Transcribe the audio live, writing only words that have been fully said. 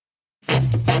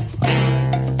Hey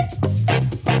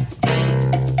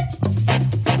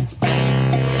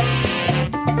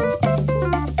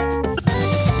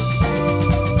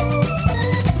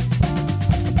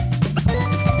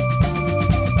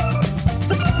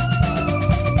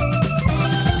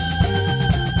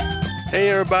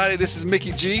everybody, this is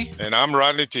Mickey G. And I'm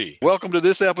Rodney T. Welcome to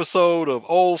this episode of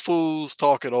Old Fools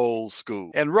Talking Old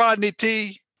School. And Rodney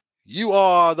T, you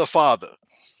are the father.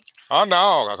 Oh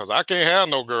no, because I can't have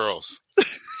no girls.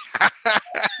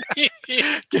 Can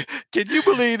you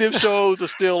believe them shows are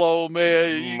still on,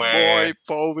 man? Boy,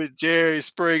 Povich, Jerry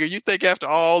Springer. You think after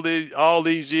all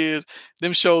these years,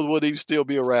 them shows wouldn't even still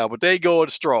be around, but they going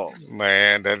strong.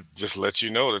 Man, that just lets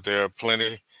you know that there are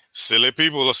plenty silly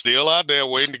people are still out there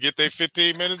waiting to get their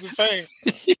 15 minutes of fame.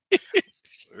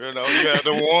 You know, you have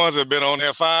the ones that have been on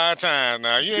there 5 times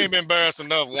now. You ain't been embarrassed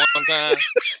enough one time.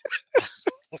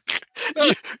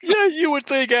 Yeah, you would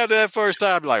think after that first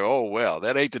time, like, oh, well,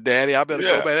 that ain't the daddy. I better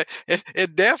go back.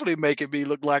 It definitely making me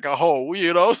look like a hoe,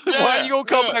 you know? Yeah, why you going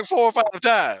to come back 4 or 5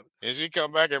 times? And she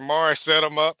come back and Maury set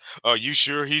him up. Are you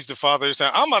sure he's the father this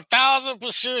time? I'm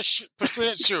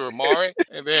 1,000% sure, Maury.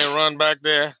 And then run back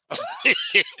there.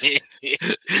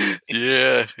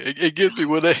 Yeah, it gets me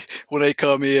when they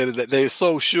come in and they're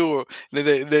so sure.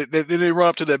 They run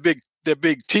up to that big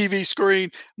TV screen.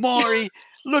 Maury,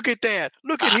 look at that.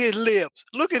 Look at his lips.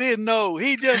 Look at his nose.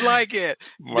 He just like it.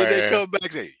 Man. Then they come back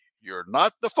and say, you're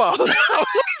not the father.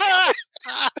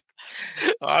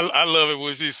 I love it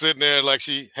when she's sitting there like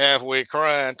she halfway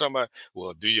crying, talking about,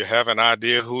 well, do you have an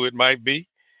idea who it might be?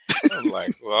 I'm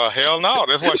like, well, hell no.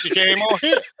 That's why she came on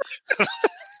here.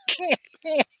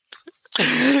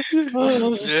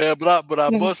 Yeah, but I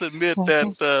must admit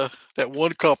that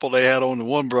one couple they had on, the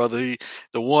one brother,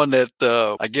 the one that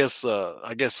I guess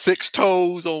 6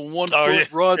 toes on one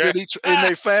foot runs in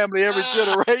their family every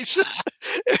generation.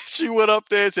 And she went up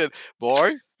there and said,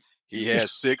 boy, he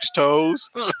has 6 toes.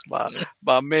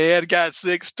 My man got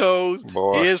 6 toes.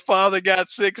 Boy. His father got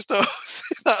 6 toes.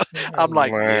 I'm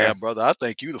like, man. Yeah, brother, I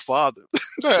think you the father.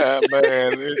 Yeah,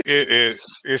 man,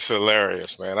 it's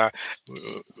hilarious, man.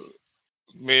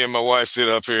 Me and my wife sit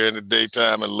up here in the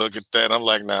daytime and look at that. I'm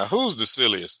like, now, who's the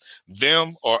silliest,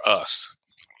 them or us?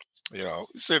 You know,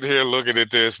 sitting here looking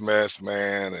at this mess,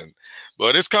 man.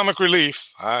 But it's comic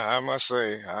relief, I must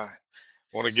say. I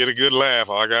want to get a good laugh.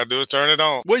 All I got to do is turn it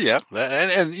on. Well, yeah,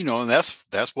 and you know, and that's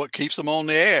what keeps them on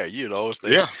the air. You know,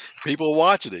 people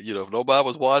watching it. You know, if nobody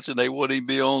was watching, they wouldn't even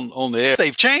be on the air.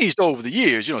 They've changed over the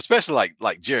years. You know, especially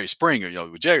like Jerry Springer. You know,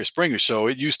 with Jerry Springer's show,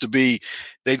 it used to be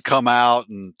they'd come out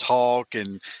and talk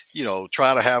and, you know,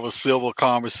 try to have a civil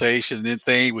conversation, and then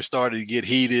things would start to get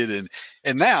heated,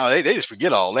 and now they just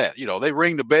forget all that. You know, they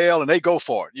ring the bell and they go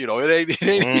for it. You know, it ain't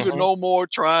even no more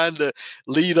trying to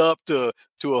lead up to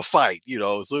a fight, you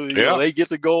know. So you know, they get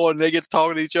to go and they get to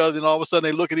talking to each other, and all of a sudden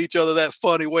they look at each other that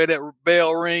funny way that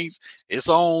bell rings. It's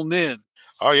on then.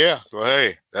 Oh yeah. Well,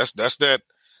 hey, that's that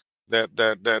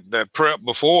prep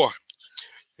before.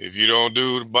 If you don't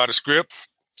do by the script,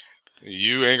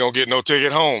 you ain't gonna get no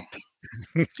ticket home.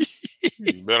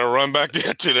 You better run back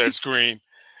there to that screen.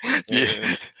 Yeah.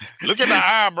 Look at the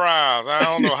eyebrows. I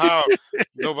don't know how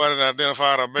nobody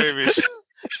identified our babies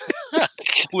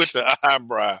with the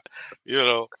eyebrow. You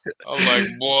know, I'm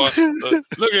like, boy,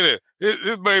 look at it.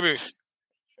 This baby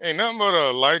ain't nothing but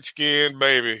a light-skinned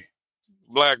baby,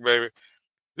 black baby.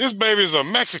 This baby is a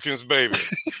Mexican's baby.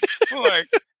 I'm like,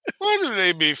 where do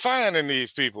they be finding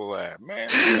these people at, man?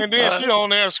 And then she on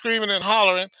there screaming and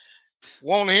hollering,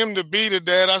 wanting him to be the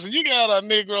dad. I said, you got a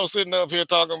Negro sitting up here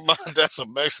talking about that's a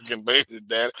Mexican baby's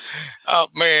dad. Oh,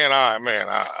 man,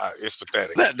 it's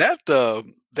pathetic.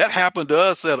 That happened to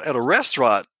us at a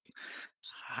restaurant.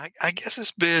 I guess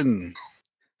it's been,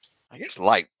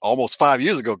 like almost 5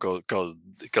 years ago, because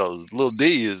little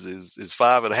D is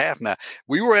 5.5 now.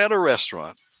 We were at a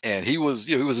restaurant, and he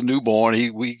was a newborn.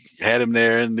 We had him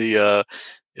there in the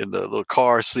little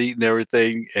car seat and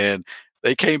everything, and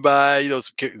they came by. You know,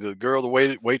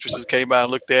 the waitresses came by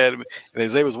and looked at him, and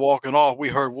as they was walking off, we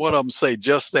heard one of them say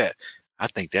just that. I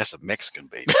think that's a Mexican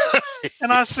baby.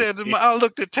 And I said, I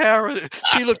looked at Tara.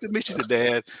 She looked at me. She said,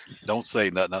 Dad, don't say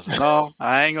nothing. I said, no,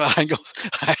 I ain't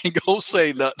gonna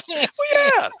say nothing. Well,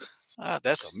 yeah.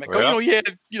 That's a Mexican. Well, you had,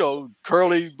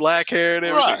 curly black hair and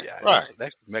everything. Right.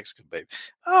 That's a Mexican baby.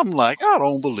 I'm like, I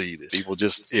don't believe it. People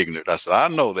just ignorant. I said, I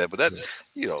know that, but that's,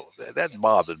 that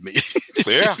bothered me.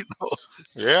 Yeah.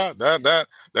 Yeah. That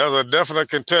was a definite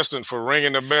contestant for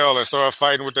ringing the bell and start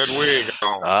fighting with that wig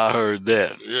on. I heard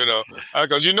that.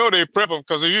 Because they prep them.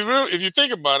 Because if you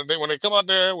think about it, when they come out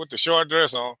there with the short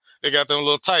dress on, they got them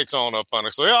little tights on up under.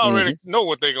 So they already know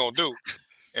what they're going to do.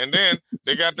 And then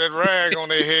they got that rag on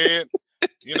their head,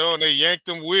 and they yank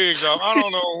them wigs off. I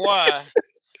don't know why.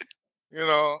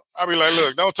 I'll be like,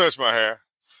 look, don't touch my hair.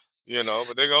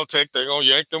 But they're gonna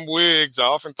yank them wigs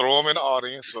off and throw them in the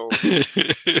audience. So, it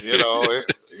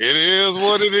is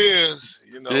what it is.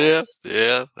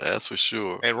 Yeah, that's for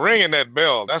sure. And ringing that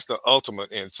bell, that's the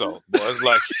ultimate insult. Boy, it's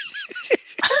like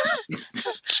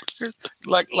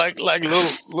like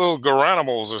little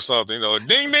garanimals or something.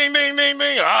 Ding, ding, ding, ding, ding.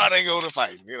 They go to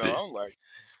fight. I'm like,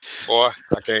 boy,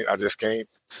 I just can't.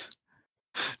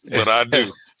 But I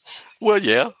do. Well,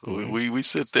 yeah, we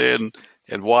sit there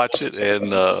and watch it,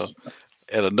 and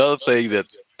another thing that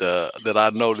I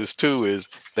noticed too is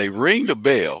they ring the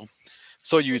bell.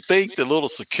 So you think the little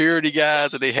security guys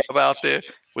that they have out there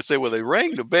would say, well, they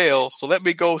rang the bell, so let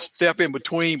me go step in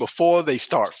between before they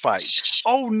start fighting.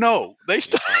 Oh, no. They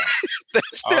step back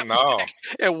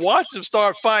and watch them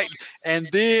start fighting. And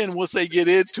then once they get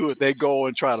into it, they go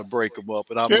and try to break them up.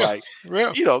 And I'm like,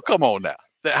 come on now.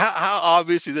 How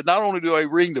obvious is it? Not only do they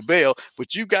ring the bell,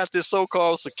 but you got this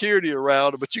so-called security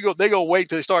around, but they gonna wait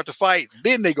till they start to fight,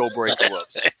 then they go break them up.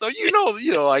 So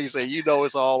like you say,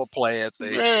 it's all a plan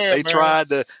thing. They tried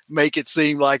to make it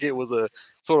seem like it was a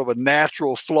sort of a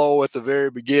natural flow at the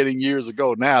very beginning years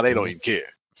ago. Now they don't even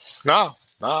care. No,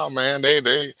 man,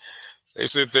 they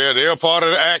sit there. They're a part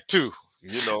of the act too.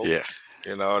 Yeah.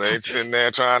 They in there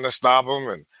trying to stop them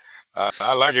and.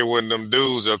 I like it when them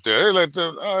dudes up there, they let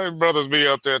the brothers be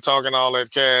up there talking all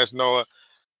that cash, Noah,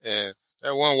 and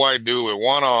that one white dude with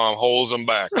one arm holds them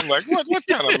back. I'm like, what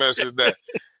kind of mess is that?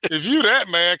 If you that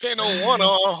man, can't no one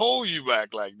arm hold you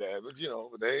back like that. But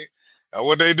they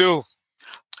what they do.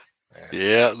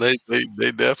 Yeah, they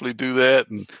definitely do that,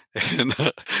 and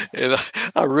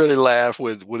I really laugh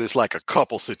when it's like a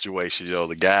couple situation.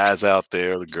 The guys out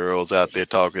there, the girls out there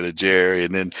talking to Jerry,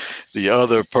 and then the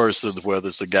other person, whether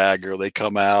it's the guy, girl, they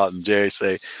come out and Jerry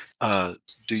say,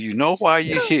 "Do you know why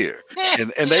you're here?"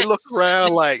 And they look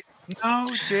around like, "No,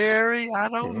 Jerry, I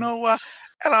don't know why."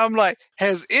 And I'm like,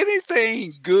 "Has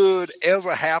anything good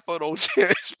ever happened on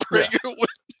Jerry Springer?" Yeah.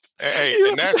 Hey,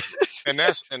 and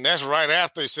that's right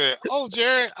after he said, "Oh,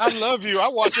 Jerry, I love you. I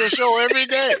watch your show every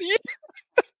day."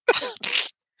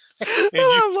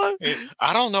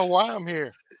 I don't know why I'm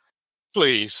here.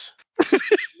 Please.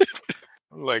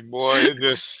 I'm like, boy,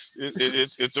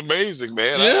 it's amazing,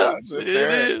 man. Yeah,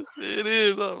 it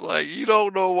is. I'm like, you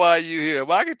don't know why you're here.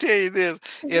 But I can tell you this: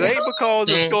 it ain't because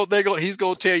he's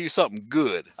gonna tell you something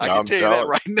good. I can tell you that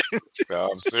right now. No,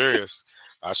 I'm serious.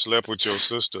 I slept with your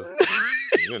sister.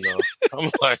 I'm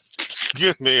like,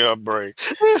 give me a break.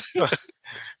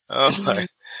 I'm like,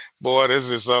 boy, this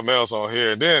is something else on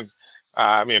here. And then,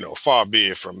 far be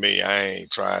it from me. I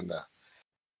ain't trying to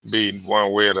be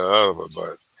one way or the other,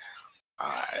 but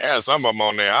there's some of them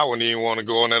on there. I wouldn't even want to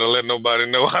go on there to let nobody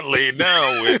know I laid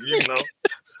down with,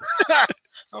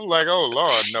 I'm like, oh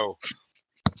Lord, no.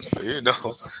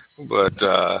 But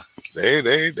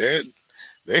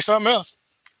they something else.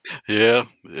 Yeah.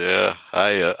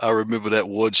 I remember that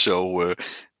one show where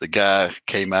the guy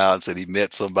came out and said he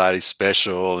met somebody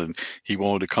special and he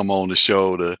wanted to come on the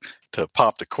show to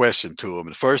pop the question to him.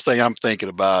 And the first thing I'm thinking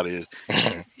about is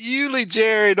usually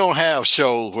Jerry don't have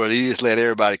shows where he just let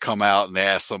everybody come out and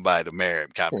ask somebody to marry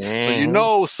him.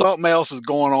 So something else is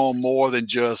going on more than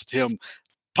just him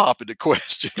popping the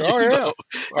question.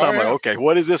 I'm like, okay,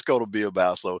 what is this going to be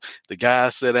about? So the guy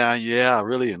said down, I'm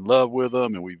really in love with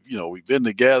him, and we've been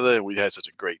together, and we had such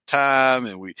a great time,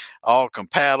 and we all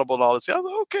compatible and all this. I was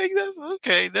like,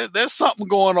 okay, there's something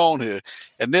going on here.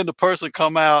 And then the person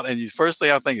come out, and the first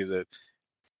thing I think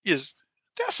is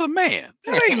that's a man.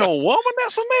 That ain't no woman.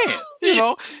 That's a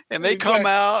man, And they come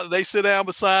out, and they sit down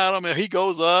beside him, and he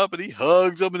goes up and he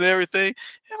hugs them and everything.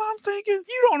 And I'm thinking,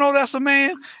 you don't know that's a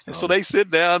man. And so they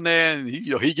sit down there, and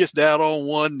he gets down on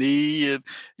one knee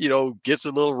and gets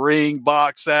a little ring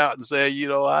box out and say,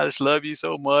 I just love you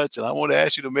so much, and I want to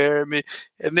ask you to marry me.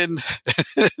 And then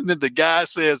the guy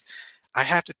says, I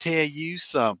have to tell you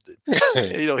something.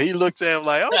 He looks at him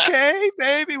like, okay,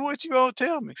 baby, what you gonna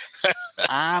tell me?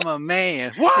 I'm a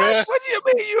man. What? What do you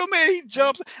mean you a man? He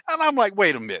jumps. And I'm like,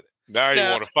 wait a minute. Now you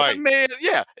want to fight.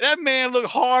 That man looked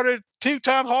harder, 2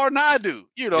 times harder than I do,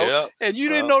 and you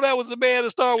didn't know that was the man to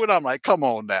start with. I'm like, come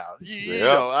on now.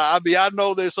 I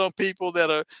know there's some people that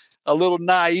are a little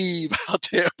naive out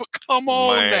there, but come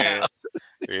on now.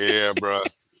 Yeah, bro.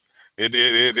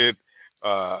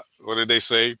 What did they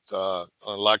say?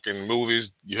 Like in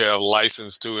movies, you have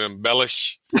license to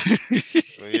embellish. You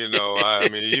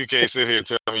can't sit here and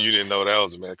tell me you didn't know that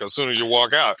was a man. Because as soon as you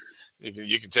walk out,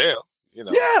 you can tell. You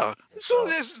know. Yeah. So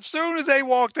As soon as they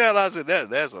walked out, I said,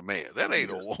 that's a man. That ain't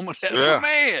a woman. That's yeah, a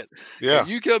man. yeah. And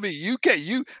you tell me you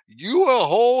were a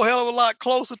whole hell of a lot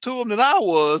closer to him than I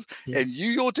was, and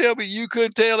you gonna tell me you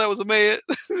couldn't tell that was a man?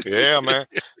 Yeah, man.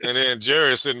 And then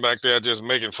Jerry sitting back there just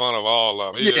making fun of all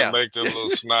of them. He just make them little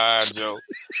snide joke.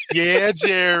 Yeah,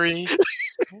 Jerry.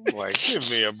 I'm like, give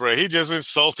me a break. He just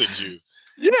insulted you.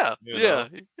 Yeah, You yeah,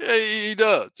 he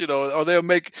does. You know,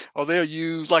 or they'll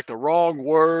use like the wrong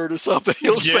word or something.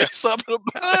 He'll say something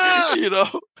about, you know.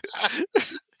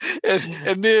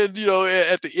 And then, you know,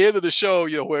 at the end of the show,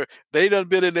 you know, where they done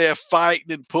been in there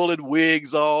fighting and pulling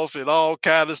wigs off and all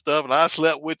kind of stuff, and I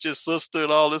slept with your sister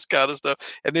and all this kind of stuff.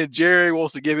 And then Jerry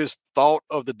wants to give his thought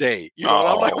of the day. You know,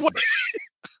 I'm like, what?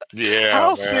 Yeah.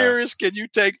 How man. serious can you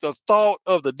take the thought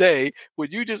of the day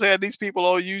when you just had these people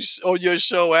on your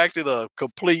show acting a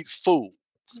complete fool?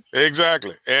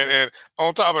 Exactly. And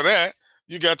on top of that,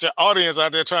 you got your audience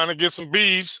out there trying to get some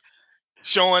beefs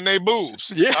showing their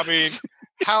boobs. Yeah. I mean,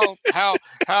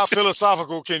 how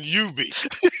philosophical can you be?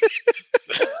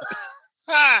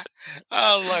 I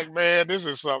was like, man, this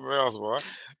is something else, boy.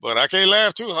 But I can't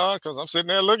laugh too hard because I'm sitting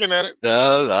there looking at it.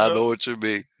 I know what you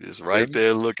mean. It's right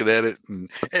there looking at it. And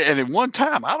at one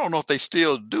time, I don't know if they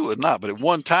still do it or not, but at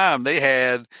one time they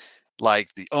had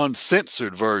like the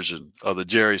uncensored version of the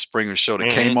Jerry Springer show that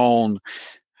came on.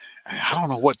 I don't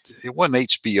know what, it wasn't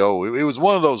HBO. It was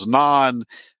one of those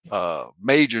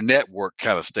major network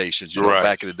kind of stations, you know,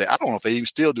 back in the day. I don't know if they even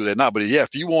still do that now, but yeah,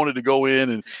 if you wanted to go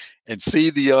in and see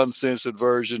the uncensored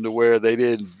version to where they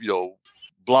didn't, you know,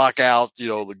 block out, you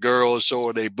know, the girls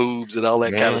showing their boobs and all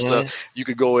that kind of stuff, you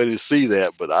could go in and see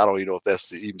that. But I don't even know if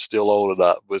that's even still on or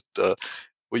not.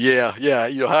 But yeah,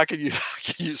 you know, how can you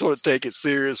sort of take it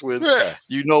serious when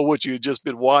you know what you've just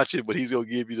been watching, but he's gonna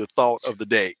give you the thought of the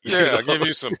day. Yeah, I'll give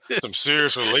you some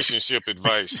serious relationship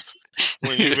advice.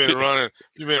 When you've been running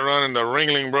the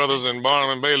Ringling Brothers and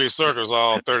Barnum and Bailey circus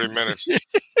all 30 minutes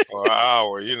or an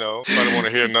hour, you know. I don't want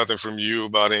to hear nothing from you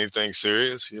about anything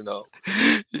serious, you know.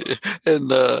 Yeah. And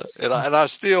I'm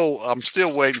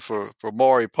still waiting for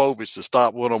Maury Povich to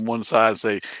stop one on one side and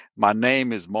say, my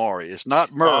name is Maury. It's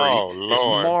not Murray. Oh, Lord. It's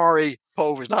Maury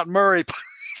Povich, not Murray.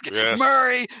 Yes.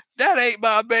 Murray, that ain't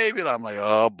my baby. And I'm like,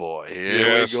 oh boy,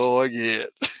 here we go again.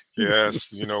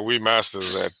 Yes, you know, we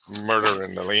masters at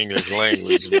murdering the English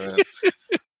language, man.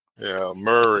 Yeah,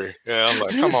 Murray. Yeah, I'm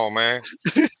like, come on, man.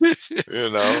 You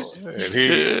know,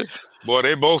 and boy,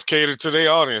 they both cater to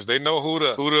their audience. They know who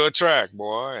to attract,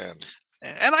 boy.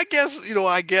 And I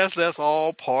guess that's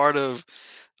all part of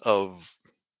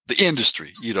the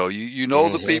industry. You know, you know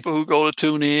the people who go to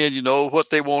tune in, you know what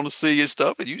they want to see and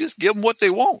stuff, and you just give them what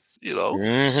they want, you know.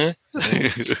 They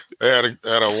had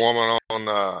a woman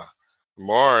on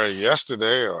Maury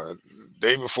yesterday or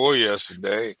day before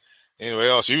yesterday.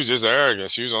 Anyway, she was just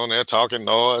arrogant. She was on there talking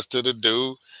noise to the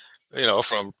dude, you know,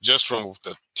 from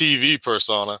the TV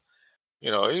persona.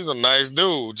 You know, he's a nice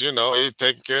dude. You know, he's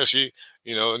taking care. She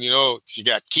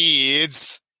got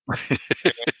kids.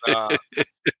 And,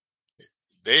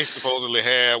 they supposedly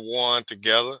had one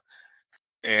together,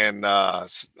 and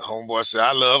homeboy said,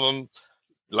 "I love them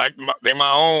like they're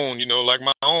my own. You know, like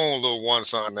my own little one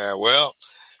son." There, well.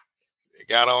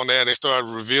 Got on there, they started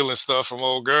revealing stuff from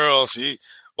old girl. She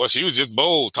was just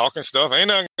bold, talking stuff. I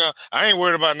ain't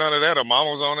worried about none of that. Her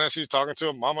mama was on there. She was talking to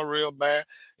her mama real bad.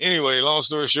 Anyway, long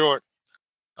story short,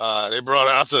 they brought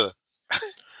out the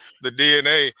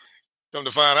DNA. Come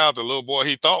to find out, the little boy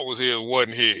he thought was his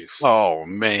wasn't his. Oh,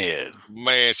 man.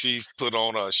 Man, she's put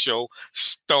on a show,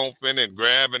 stomping and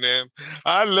grabbing him.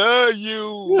 I love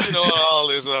you. You know, all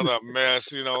this other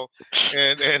mess, you know.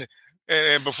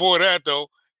 And before that, though,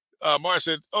 Martin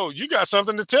said, "Oh, you got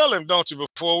something to tell him, don't you,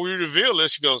 before we reveal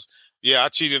this?" She goes, "Yeah, I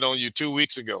cheated on you 2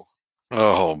 weeks ago."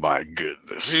 Oh, my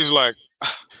goodness. He's like,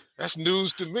 "That's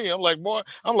news to me." I'm like,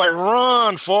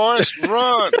 "Run, Forrest,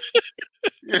 run."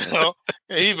 You know,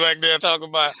 and he back there talking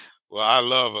about, "Well, I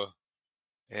love her,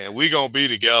 and we going to be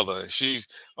together." And she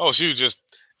was just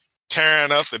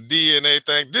tearing up the DNA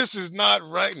thing. This is not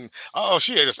right. And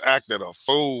she had just acted a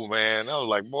fool, man. I was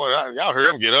like, boy, y'all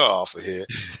heard him get her off of here.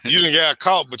 You didn't get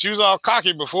caught, but you was all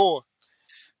cocky before,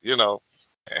 you know.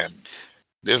 And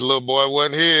this little boy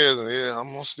wasn't his, and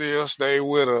I'm gonna still stay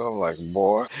with her. I'm like,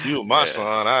 boy, you were my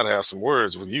son, I'd have some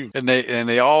words with you. And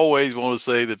they always want to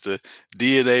say that the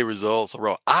DNA results are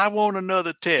wrong. I want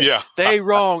another test. Yeah. They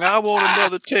wrong. I want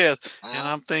another test. And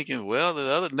I'm thinking, well, the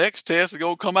other next test is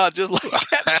gonna come out just like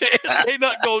that test. They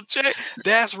not gonna check.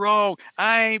 That's wrong.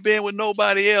 I ain't been with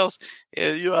nobody else.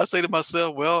 And I say to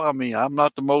myself, well, I mean, I'm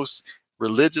not the most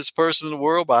religious person in the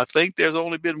world, but I think there's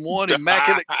only been one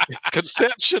immaculate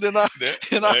conception in our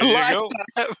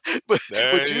lifetime. But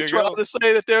you try to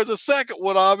say that there's a second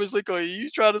one, obviously, because you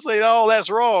try to say, oh, that's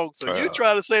wrong. So you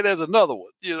try to say there's another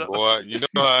one. Boy, you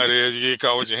know how it is. You get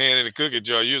caught with your hand in the cookie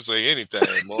jar, you say anything,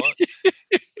 boy.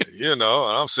 And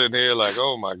I'm sitting here like,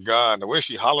 oh my God, and the way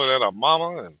she hollered at her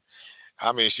mama, and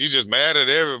I mean, she just mad at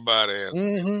everybody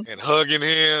and hugging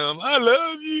him. I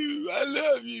love you. I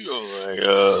love you. Oh my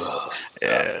God.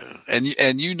 Yeah. And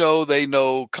they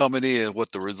know coming in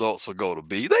what the results were going to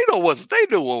be. They knew what was up. They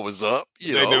knew what was up.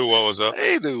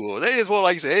 They knew. They just want,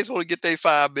 like you said, they just want to get their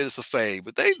 5 minutes of fame,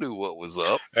 but they knew what was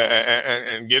up.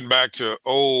 And getting back to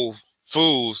old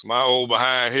fools, my old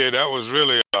behind here, that was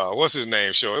really what's his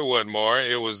name show? It wasn't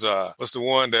Maury. It was what's the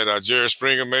one that Jerry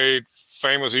Springer made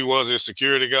famous? He was his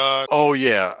security guard. Oh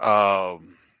yeah,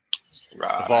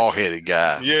 the bald-headed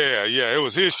guy. Yeah, it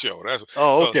was his show.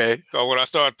 Okay. So when I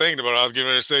started thinking about it, I was getting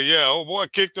ready to say, yeah, old boy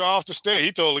kicked her off the stage.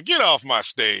 He told her, get off my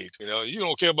stage. You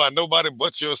don't care about nobody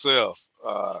but yourself.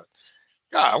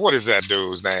 God, what is that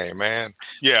dude's name, man?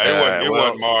 Yeah, it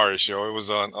wasn't Maury's show. It was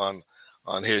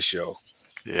on his show.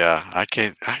 Yeah, I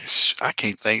can't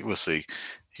think. We'll see.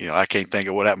 I can't think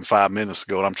of what happened 5 minutes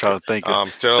ago. And I'm trying to think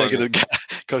of the guy,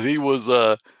 because he was,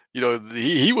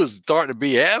 he was starting to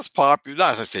be as popular.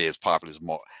 Not as I say as popular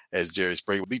as Jerry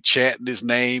Springer. Be chanting his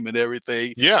name and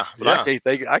everything. Yeah, but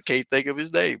I can't think of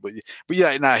his name. But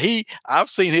yeah, now I've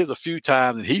seen his a few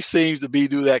times, and he seems to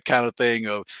do that kind of thing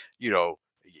of,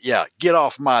 get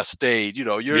off my stage.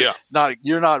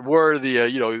 You're not worthy.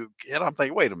 And I'm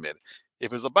thinking, wait a minute.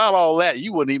 If it's about all that,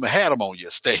 you wouldn't even have them on your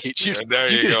stage. There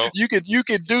you go. You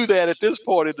can do that at this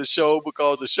point in the show,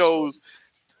 because the show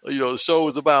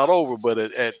is about over. But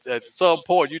at some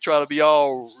point, you try to be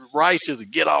all righteous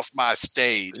and get off my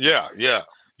stage. Yeah.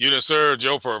 You done served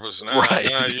your purpose. Now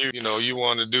you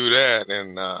want to do that.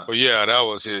 And but yeah, that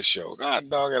was his show. God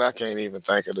dog it, I can't even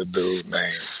think of the dude's name.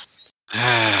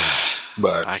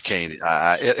 But I can't.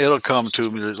 It'll come to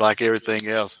me like everything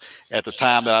else. At the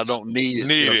time that I don't need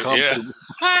it, it'll come to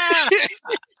me.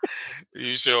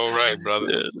 You sure right,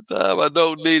 brother. Yeah, at the time I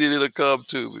don't need it, it'll come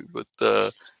to me.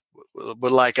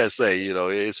 But like I say,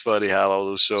 it's funny how all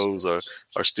those shows are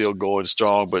still going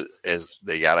strong. But as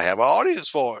they got to have an audience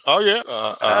for it. Oh yeah,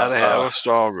 got to have a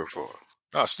stronger for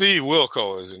it. Steve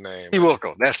Wilkos is his name. Steve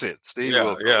Wilkos, that's it. Steve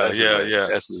Wilkos. Yeah.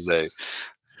 That's his name.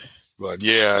 But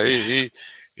yeah,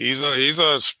 he's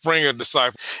a Springer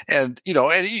disciple. And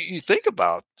you think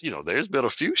about, there's been a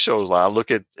few shows. I look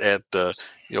at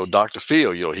Dr.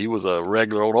 Phil. He was a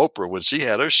regular on Oprah when she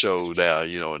had her show now.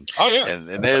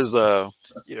 And there's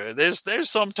there's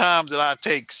sometimes that I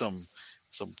take some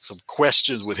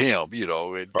questions with him.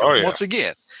 Once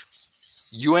again,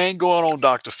 you ain't going on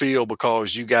Dr. Phil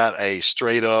because you got a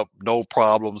straight up no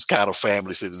problems kind of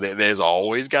family. So there's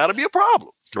always got to be a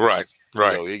problem. Right.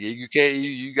 You can't.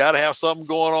 You got to have something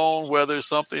going on, whether it's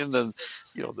something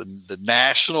the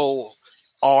national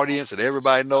audience that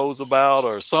everybody knows about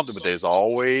or something. But there's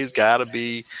always got to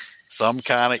be some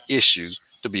kind of issue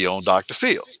to be on Dr.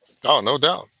 Phil. Oh, no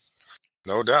doubt.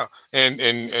 And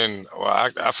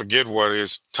I forget what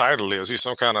his title is. He's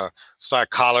some kind of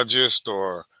psychologist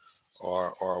or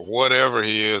whatever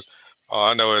he is. All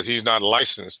I know is he's not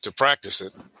licensed to practice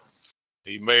it.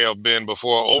 He may have been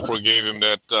before Oprah gave him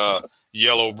that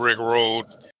yellow brick road,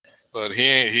 but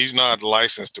he's not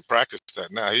licensed to practice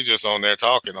that now. He's just on there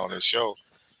talking on his show.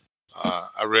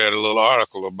 I read a little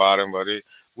article about him, but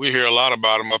we hear a lot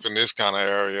about him up in this kind of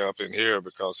area up in here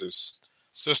because his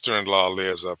sister-in-law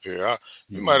lives up here.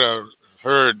 You might have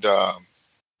heard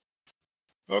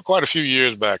quite a few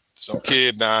years back, some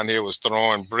kid down here was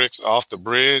throwing bricks off the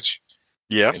bridge.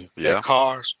 Yeah.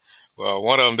 Cars. Well,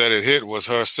 one of them that it hit was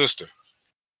her sister.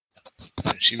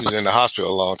 She was in the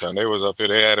hospital a long time. They was up here.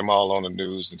 They had him all on the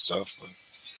news and stuff.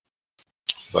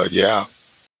 But yeah,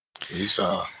 he's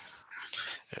well,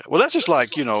 that's just like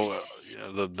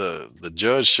the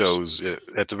judge shows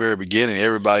at the very beginning.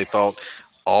 Everybody thought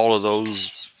all of those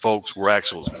folks were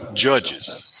actual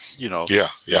judges. Yeah.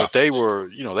 But they were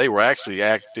actually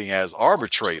acting as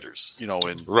arbitrators.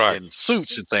 In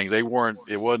suits and things. It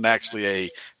wasn't actually a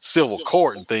civil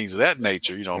court and things of that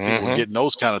nature. People were getting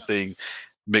those kind of things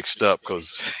mixed up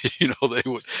because they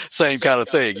would same kind of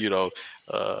thing.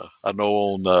 I know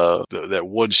on that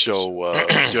one show,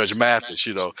 Judge Mathis,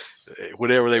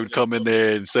 whenever they would come in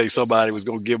there and say somebody was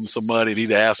going to give them some money, and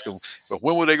he'd ask them, "But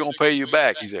when were they going to pay you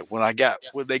back?" He said, when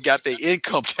they got their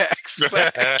income tax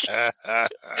back." And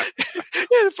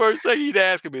the first thing he'd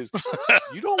ask him is,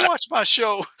 "You don't watch my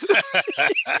show."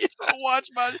 You don't watch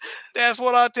my. That's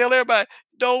what I tell everybody.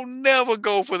 don't never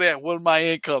go for that when my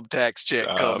income tax check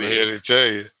come I'm in. here to tell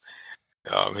you.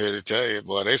 I'm here to tell you,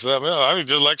 boy. They something else. I mean,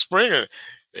 just like Springer,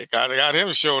 they got him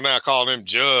a show now calling him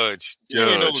Judge. He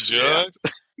ain't no judge.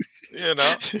 You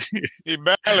know, he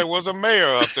barely was a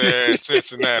mayor up there in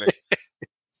Cincinnati.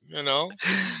 You know,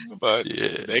 but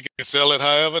they can sell it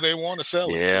however they want to sell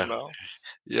it. You know?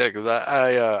 Yeah, because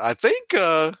I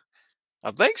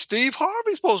think Steve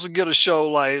Harvey's supposed to get a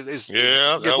show that's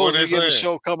supposed to get a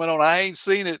show coming on. I ain't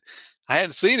seen it. I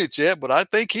hadn't seen it yet, but I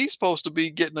think he's supposed to be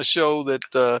getting a show that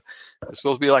it's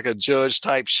supposed to be like a judge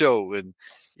type show. And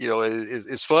you know,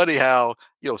 it's funny how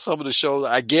some of the shows,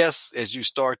 I guess, as you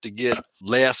start to get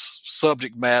less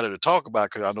subject matter to talk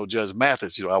about, because I know Judge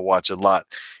Mathis, I watch a lot,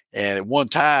 and at one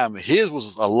time his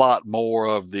was a lot more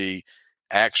of the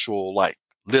actual like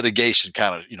litigation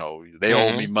kind of, they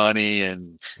owe me money and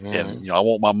I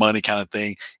want my money kind of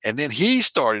thing. And then he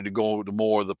started to go to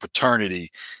more of the paternity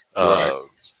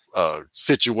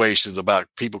situations about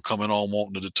people coming on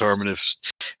wanting to determine if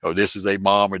this is a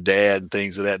mom or dad and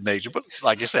things of that nature. But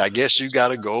like I said, I guess you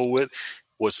got to go with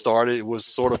what started was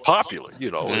sort of popular,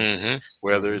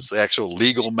 whether it's actual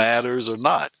legal matters or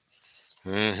not.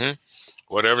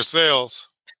 Whatever sells.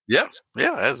 Yeah,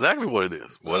 that's exactly what it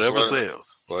is. Whatever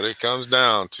sells. What it comes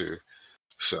down to.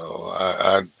 So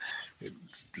I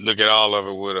look at all of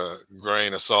it with a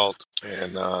grain of salt,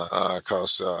 and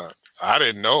because I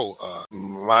didn't know.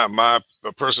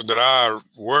 The person that I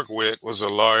work with was a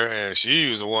lawyer, and she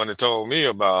was the one that told me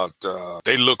about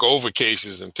they look over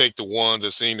cases and take the ones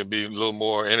that seem to be a little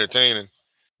more entertaining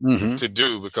to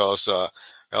do, because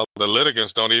the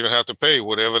litigants don't even have to pay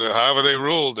however they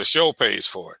rule. The show pays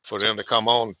for it for them to come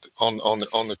on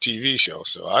the TV show.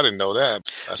 So I didn't know that.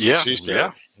 That's what she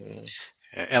said.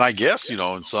 And I guess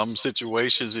in some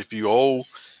situations, if you owe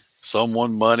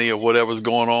someone money or whatever's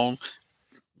going on,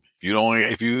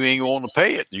 if you ain't want to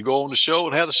pay it, you go on the show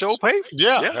and have the show pay.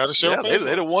 Have the show.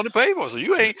 They don't want to pay for it. So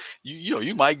you ain't.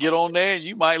 You might get on there and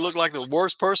you might look like the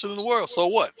worst person in the world. So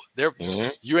what?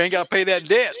 You ain't got to pay that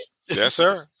debt. Yes,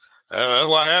 sir. That's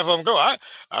why half of them go.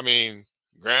 I mean,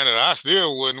 granted, I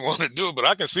still wouldn't want to do it, but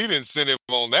I can see the incentive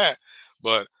on that.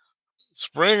 But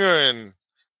Springer and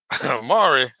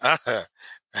Maury,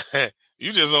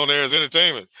 you just on there as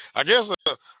entertainment. I guess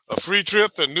a free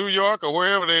trip to New York or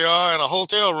wherever they are in a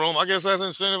hotel room, I guess that's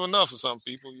incentive enough for some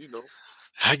people,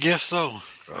 I guess so.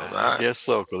 I guess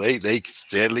so, because they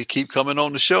steadily keep coming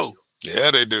on the show.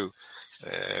 Yeah, they do.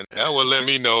 And that would let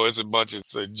me know it's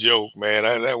a joke, man.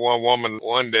 That one woman,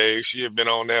 one day, she had been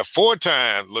on there 4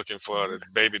 times looking for the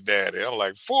baby daddy. I'm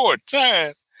like, 4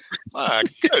 times? My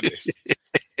goodness.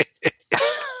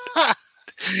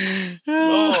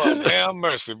 Lord have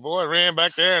mercy, boy. Ran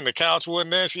back there and the couch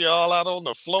wasn't there. She all out on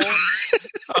the floor.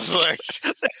 I was like,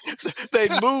 they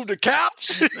moved the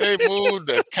couch? They moved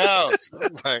the couch.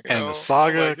 Like, and the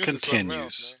saga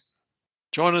continues.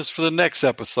 Join us for the next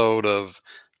episode of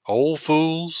Old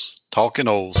Fools Talking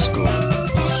Old School.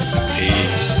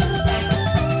 Peace.